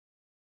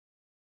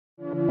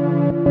This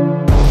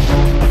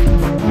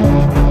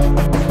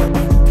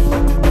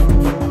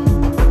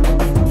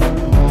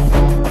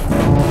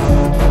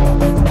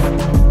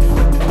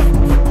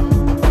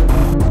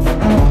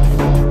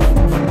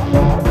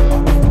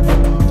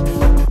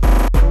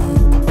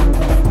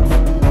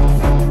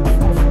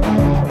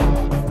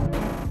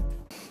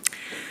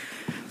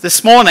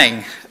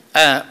morning,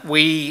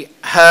 we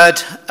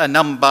heard a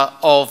number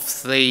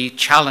of the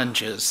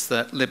challenges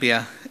that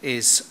Libya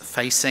is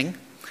facing.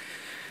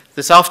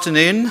 This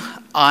afternoon,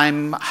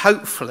 I'm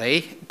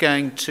hopefully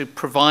going to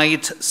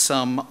provide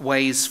some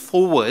ways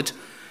forward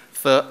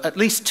for at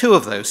least two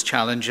of those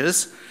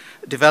challenges: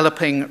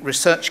 developing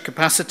research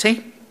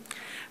capacity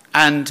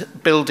and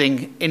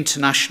building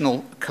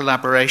international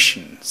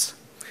collaborations.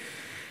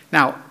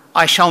 Now,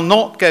 I shall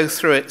not go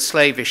through it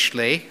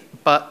slavishly,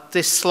 but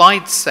this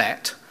slide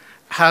set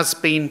has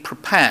been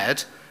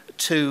prepared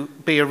to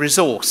be a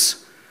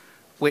resource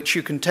which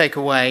you can take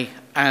away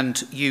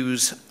and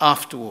use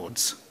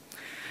afterwards.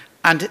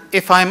 And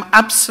if I'm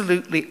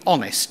absolutely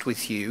honest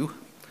with you,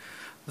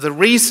 the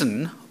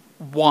reason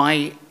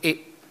why it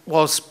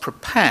was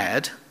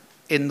prepared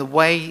in the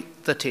way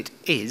that it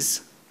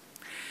is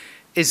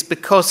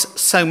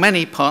because so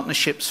many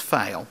partnerships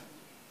fail.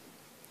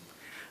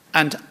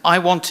 And I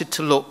wanted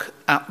to look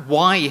at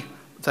why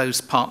those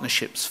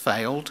partnerships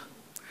failed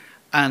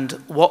and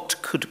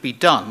what could be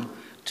done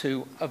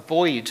to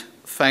avoid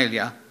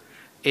failure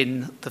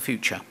in the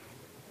future.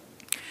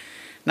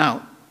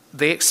 Now,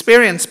 the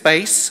experience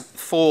base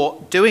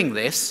for doing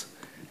this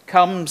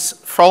comes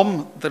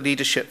from the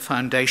Leadership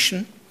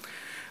Foundation,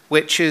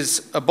 which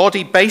is a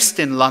body based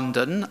in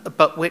London,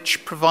 but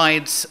which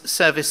provides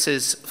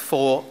services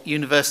for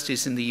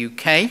universities in the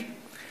UK,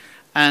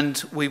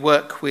 and we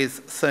work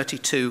with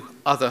 32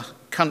 other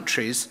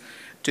countries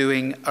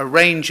doing a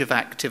range of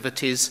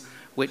activities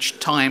which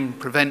time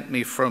prevent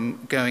me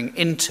from going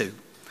into.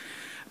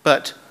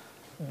 But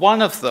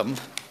one of them,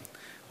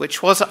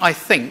 which was, I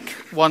think,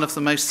 one of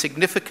the most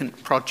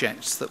significant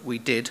projects that we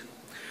did,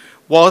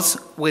 was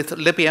with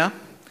Libya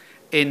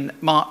in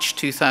March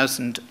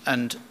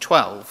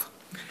 2012.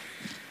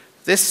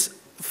 This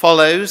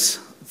follows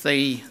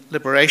the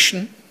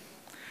liberation.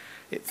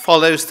 It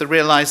follows the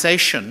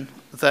realization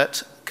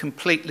that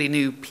completely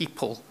new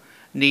people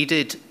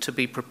needed to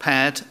be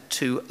prepared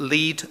to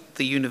lead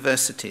the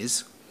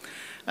universities.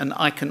 And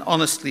I can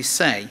honestly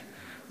say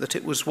that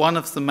it was one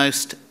of the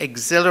most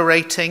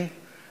exhilarating,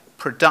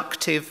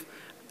 productive,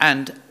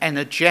 and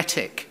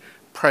energetic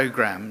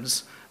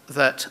programs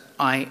that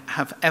I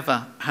have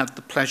ever had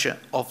the pleasure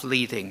of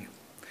leading.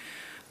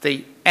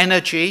 The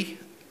energy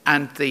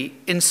and the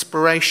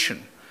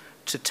inspiration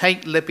to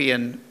take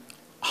Libyan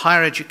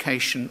higher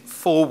education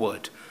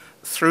forward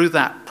through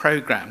that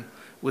program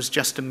was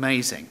just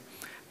amazing.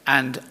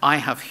 And I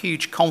have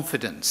huge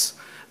confidence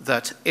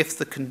that if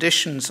the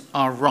conditions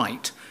are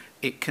right,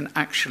 it can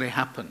actually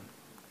happen.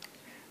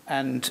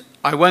 And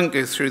I won't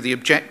go through the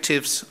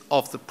objectives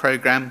of the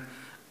program,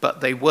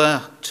 but they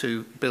were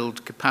to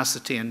build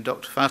capacity, and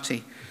Dr.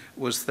 Fathi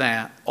was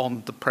there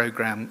on the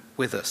program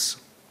with us.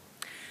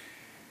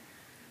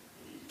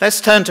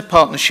 Let's turn to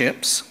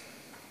partnerships.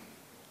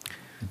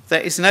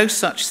 There is no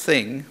such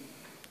thing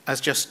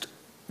as just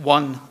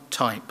one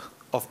type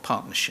of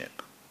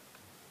partnership.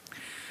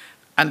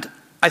 And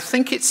I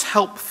think it's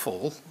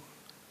helpful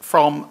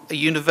from a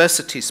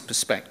university's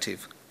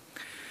perspective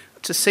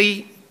to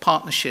see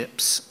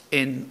partnerships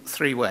in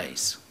three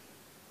ways.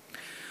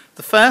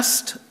 The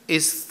first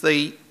is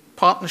the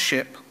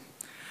partnership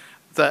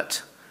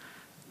that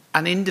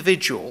an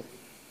individual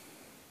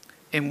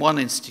in one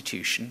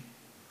institution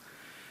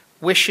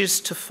wishes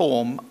to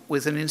form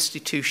with an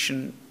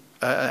institution,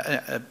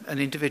 an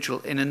individual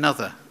in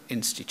another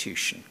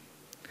institution.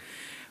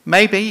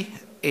 Maybe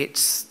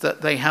it's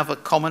that they have a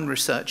common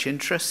research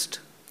interest,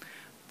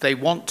 they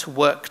want to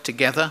work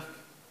together,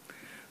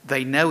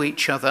 they know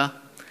each other,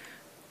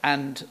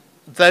 and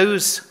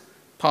those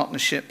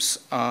partnerships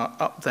are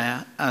up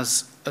there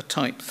as a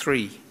type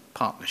 3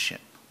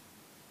 partnership.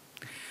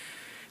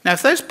 Now,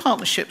 if those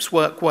partnerships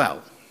work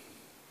well,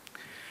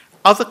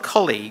 other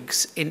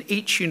colleagues in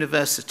each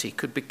university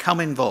could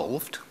become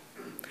involved,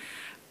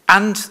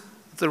 and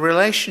the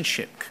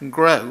relationship can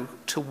grow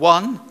to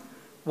one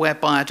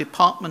whereby a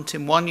department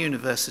in one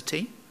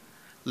university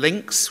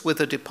links with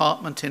a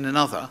department in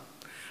another,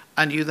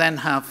 and you then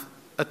have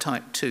a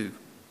type 2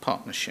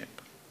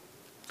 partnership.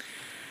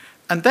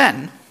 And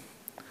then,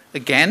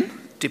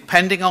 again,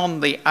 depending on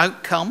the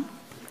outcome,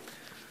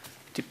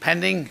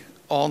 depending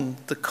on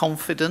the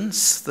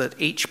confidence that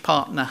each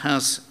partner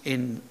has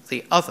in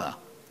the other,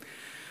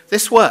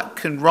 this work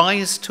can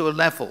rise to a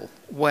level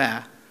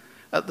where,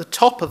 at the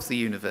top of the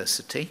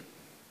university,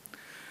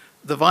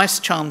 the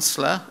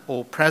Vice-Chancellor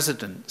or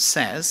President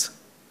says,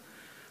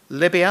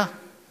 Libya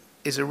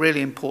is a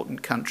really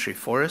important country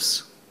for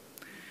us.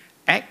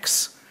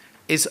 X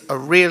is a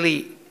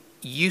really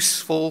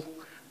useful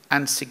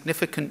and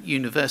significant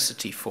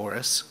university for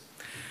us.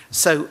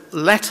 So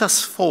let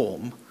us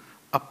form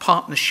a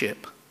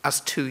partnership as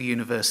two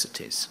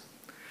universities.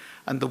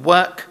 And the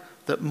work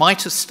that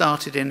might have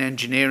started in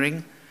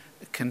engineering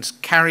can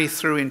carry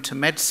through into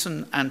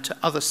medicine and to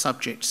other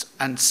subjects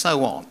and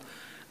so on.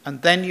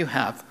 And then you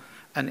have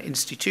an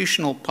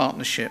institutional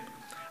partnership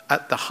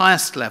at the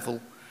highest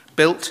level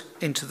built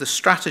into the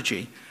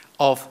strategy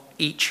of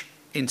each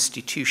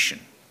institution.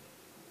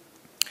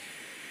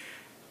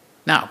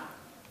 Now,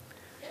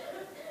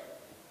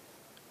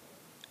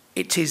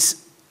 it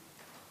is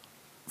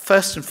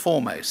first and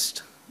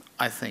foremost,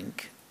 I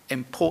think,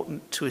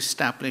 important to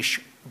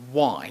establish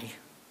why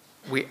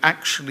we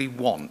actually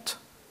want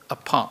a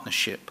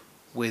partnership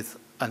with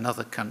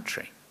another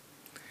country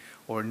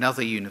or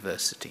another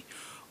university.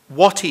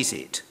 What is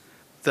it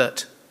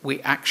that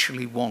we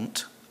actually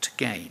want to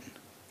gain?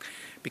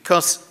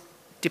 Because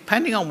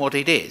depending on what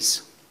it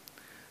is,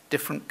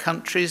 different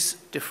countries,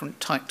 different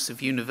types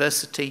of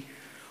university,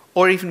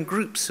 or even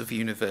groups of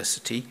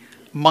university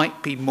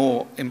might be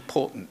more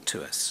important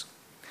to us.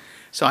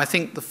 So I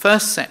think the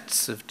first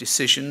sets of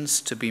decisions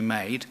to be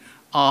made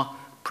are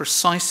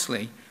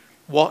precisely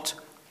what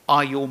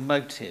are your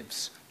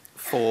motives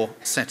for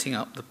setting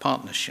up the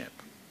partnership.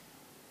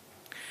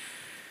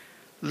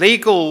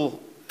 Legal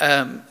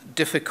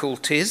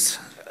difficulties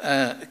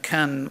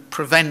can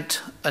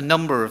prevent a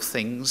number of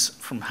things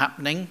from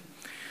happening,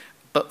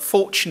 but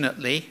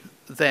fortunately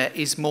there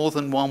is more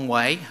than one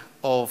way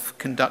of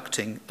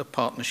conducting a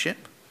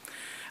partnership,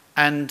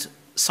 and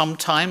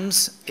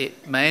sometimes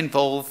it may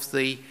involve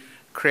the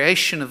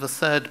creation of a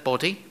third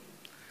body,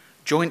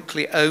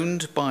 jointly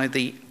owned by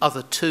the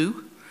other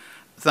two,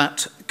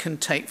 that can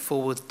take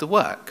forward the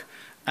work.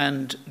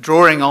 And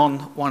drawing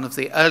on one of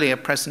the earlier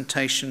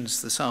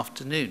presentations this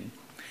afternoon,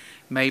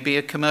 maybe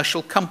a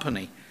commercial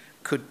company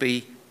could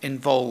be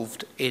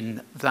involved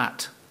in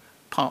that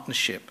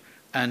partnership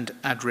and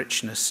add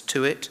richness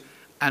to it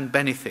and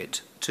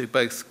benefit to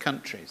both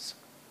countries.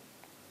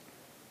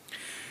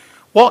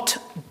 What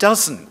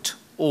doesn't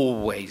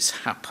always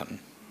happen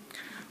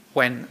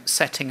when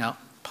setting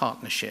up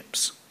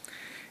partnerships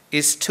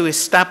is to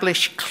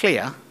establish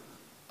clear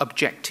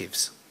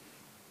objectives.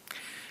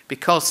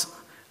 Because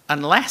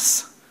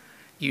unless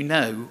you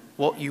know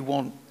what you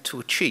want to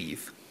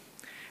achieve,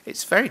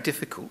 it's very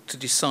difficult to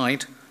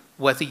decide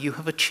whether you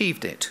have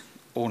achieved it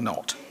or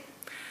not.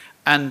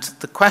 And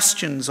the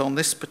questions on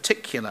this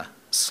particular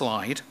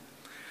slide: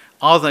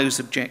 are those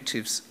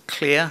objectives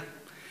clear?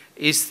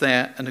 Is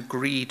there an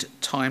agreed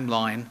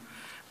timeline?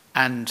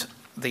 And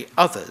the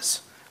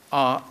others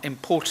are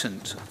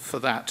important for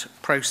that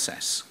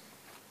process.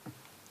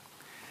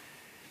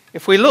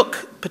 If we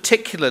look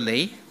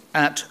particularly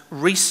at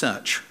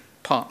research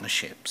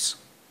partnerships,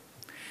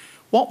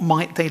 what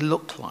might they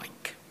look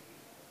like?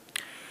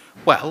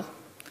 Well,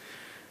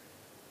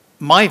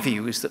 my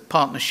view is that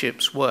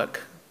partnerships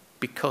work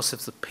because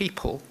of the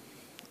people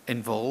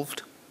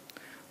involved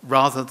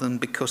rather than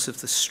because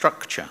of the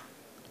structure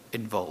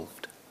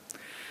involved.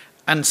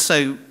 And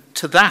so,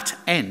 to that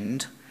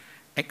end,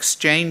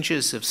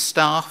 exchanges of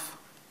staff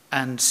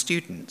and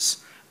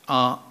students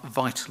are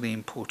vitally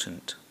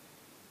important.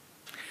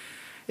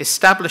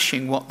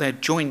 Establishing what their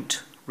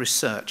joint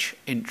research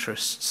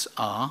interests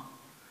are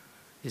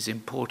is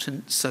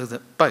important so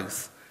that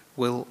both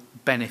will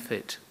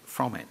benefit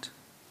from it.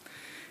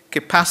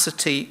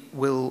 Capacity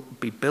will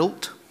be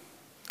built,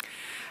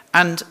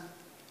 and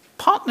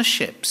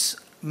partnerships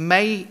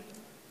may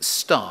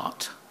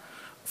start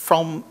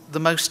from the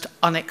most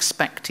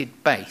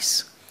unexpected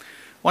base.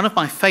 One of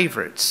my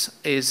favourites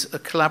is a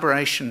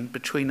collaboration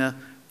between a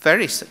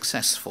very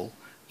successful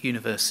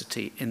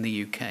university in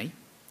the UK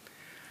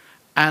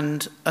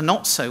and a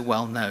not so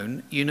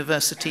well-known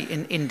university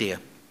in India.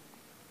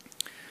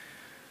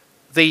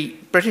 The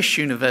British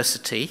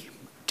University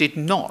did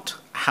not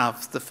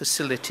have the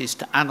facilities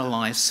to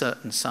analyse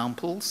certain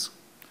samples,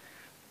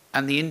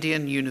 and the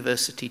Indian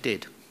university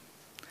did.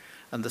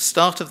 And the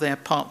start of their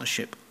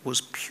partnership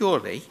was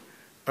purely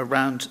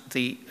around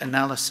the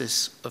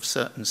analysis of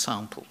certain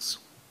samples.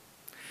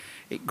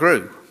 It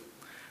grew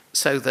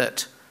so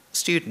that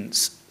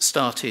students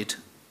started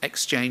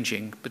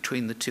exchanging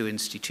between the two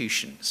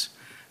institutions.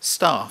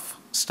 Staff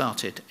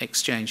started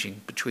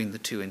exchanging between the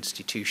two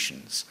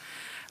institutions.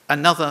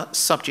 Another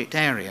subject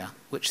area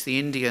which the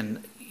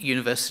Indian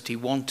university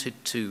wanted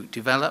to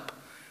develop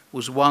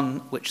was one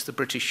which the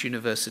British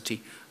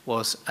University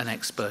was an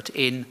expert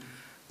in.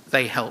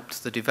 They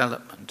helped the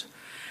development.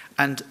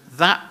 And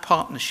that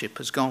partnership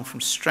has gone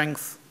from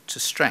strength to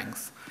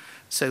strength,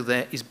 so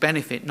there is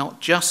benefit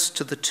not just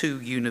to the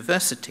two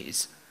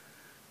universities,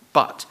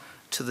 but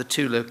to the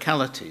two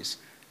localities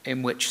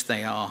in which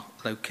they are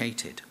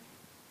located.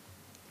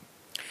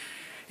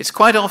 It's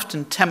quite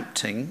often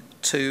tempting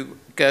to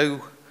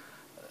go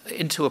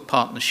into a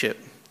partnership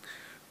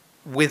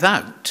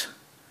without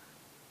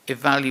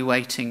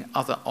evaluating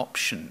other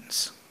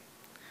options.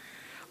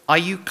 Are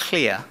you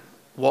clear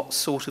what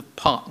sort of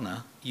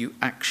partner you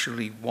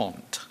actually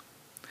want?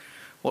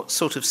 What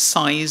sort of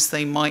size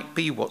they might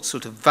be, what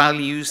sort of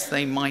values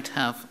they might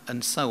have,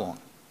 and so on.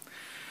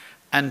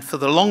 And for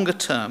the longer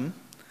term,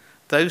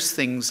 those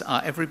things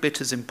are every bit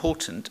as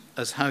important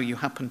as how you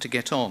happen to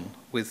get on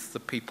with the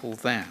people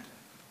there.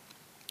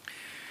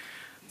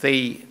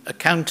 The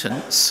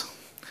accountants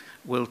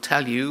will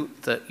tell you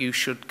that you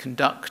should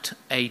conduct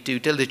a due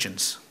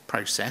diligence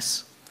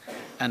process,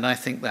 and I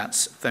think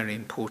that's very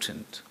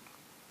important.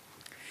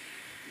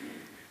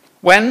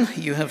 When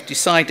you have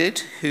decided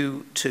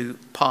who to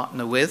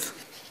partner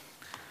with,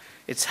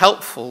 it's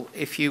helpful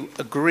if you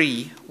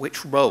agree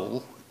which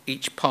role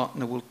each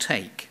partner will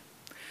take.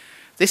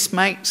 This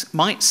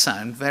might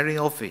sound very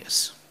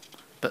obvious,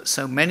 but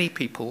so many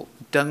people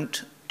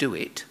don't do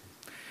it.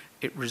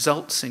 It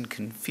results in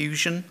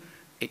confusion,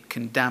 it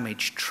can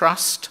damage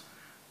trust,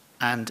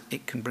 and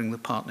it can bring the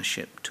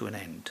partnership to an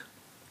end.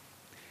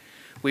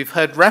 We've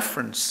heard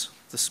reference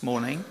this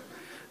morning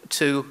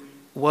to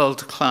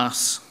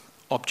world-class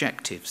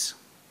objectives.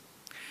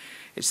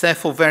 It's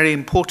therefore very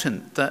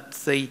important that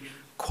the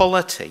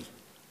quality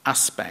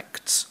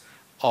aspects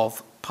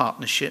of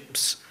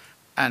partnerships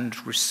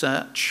and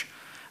research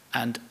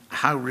and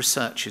how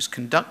research is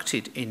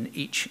conducted in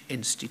each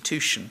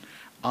institution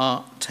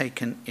are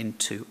taken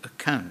into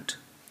account.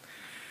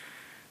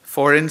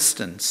 For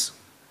instance,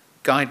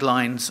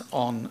 guidelines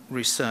on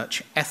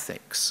research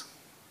ethics.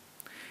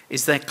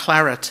 Is there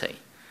clarity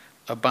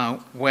about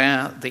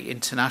where the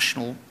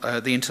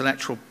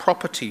intellectual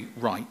property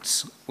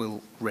rights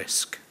will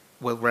rest?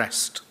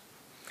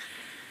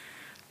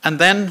 And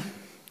then,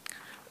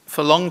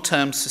 for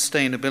long-term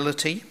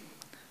sustainability,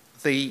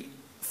 the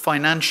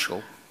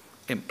financial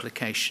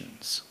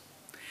implications.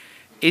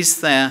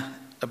 Is there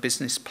a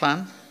business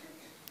plan?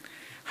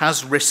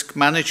 Has risk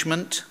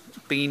management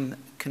been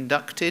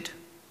conducted?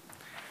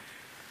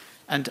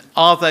 And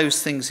are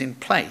those things in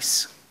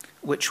place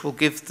which will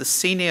give the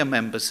senior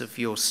members of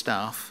your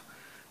staff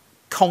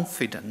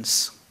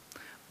confidence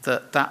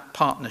that that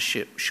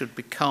partnership should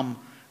become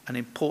an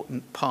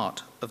important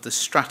part of the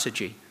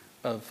strategy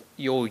of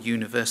your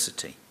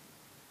university?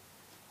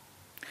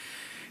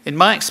 In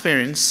my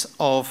experience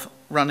of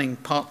running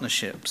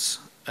partnerships,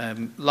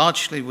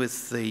 largely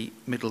with the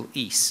Middle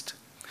East,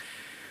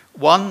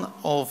 one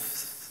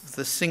of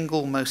the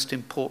single most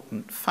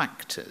important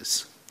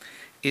factors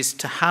is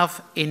to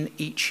have in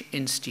each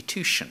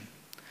institution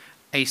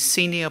a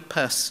senior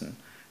person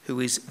who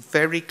is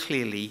very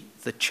clearly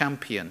the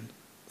champion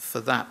for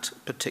that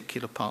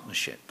particular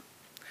partnership,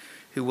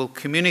 who will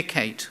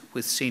communicate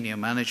with senior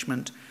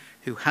management,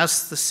 who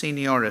has the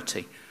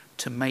seniority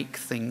to make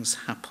things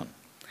happen.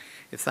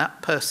 If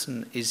that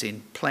person is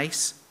in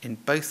place in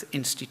both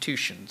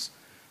institutions,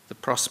 the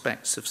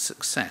prospects of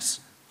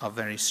success are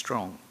very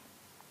strong.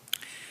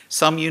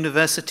 Some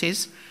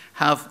universities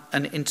have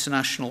an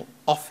international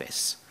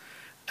office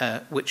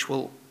which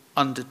will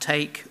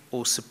undertake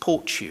or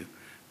support you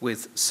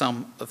with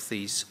some of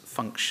these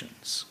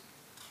functions.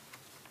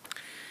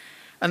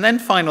 And then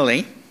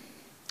finally,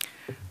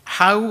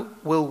 how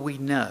will we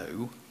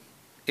know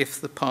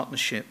if the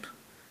partnership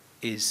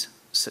is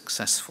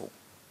successful?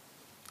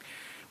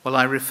 Well,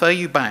 I refer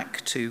you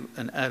back to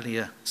an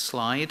earlier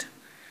slide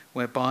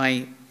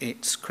whereby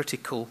it's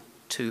critical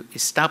to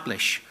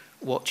establish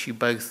what you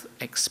both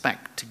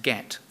expect to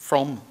get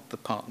from the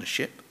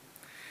partnership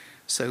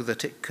so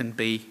that it can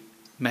be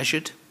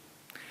measured,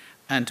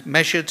 and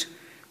measured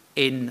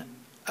in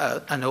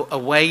a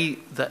way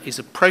that is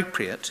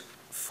appropriate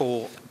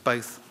for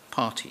both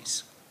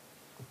parties.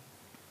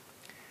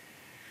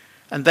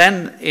 And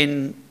then,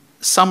 in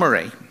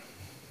summary,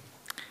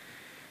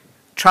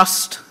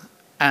 trust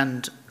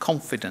and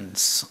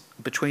confidence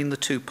between the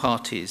two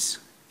parties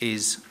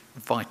is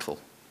vital.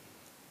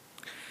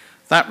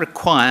 That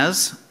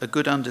requires a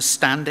good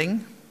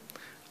understanding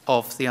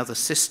of the other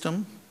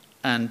system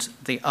and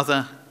the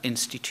other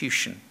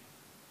institution.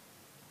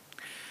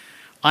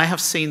 I have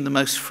seen the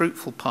most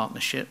fruitful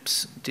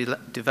partnerships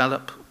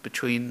develop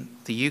between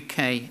the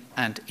UK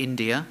and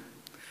India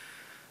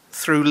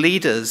through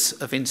leaders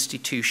of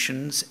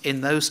institutions in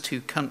those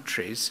two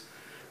countries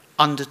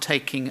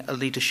undertaking a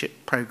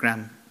leadership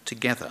program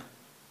together.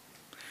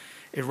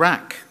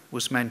 Iraq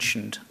was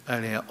mentioned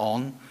earlier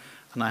on,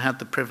 and I had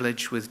the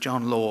privilege with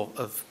John Law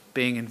of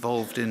being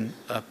involved in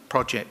a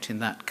project in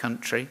that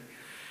country,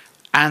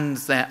 and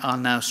there are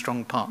now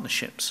strong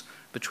partnerships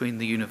between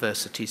the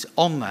universities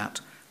on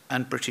that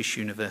and British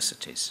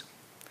universities.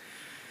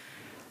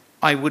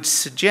 I would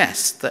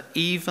suggest that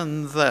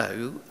even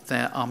though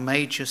there are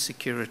major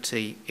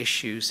security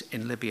issues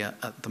in Libya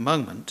at the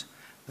moment,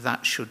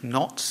 that should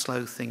not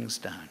slow things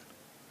down.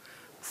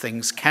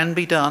 Things can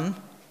be done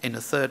in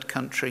a third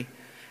country.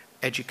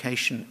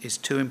 Education is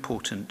too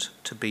important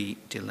to be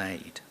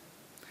delayed.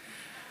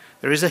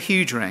 There is a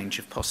huge range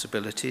of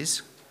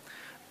possibilities,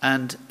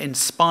 and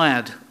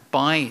inspired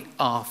by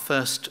our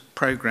first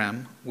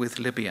programme with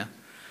Libya,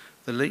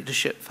 the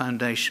Leadership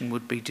Foundation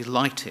would be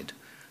delighted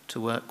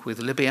to work with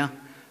Libya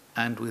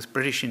and with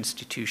British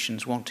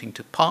institutions wanting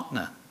to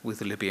partner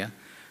with Libya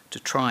to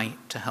try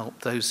to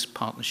help those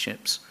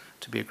partnerships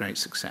to be a great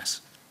success.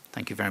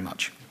 Thank you very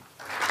much.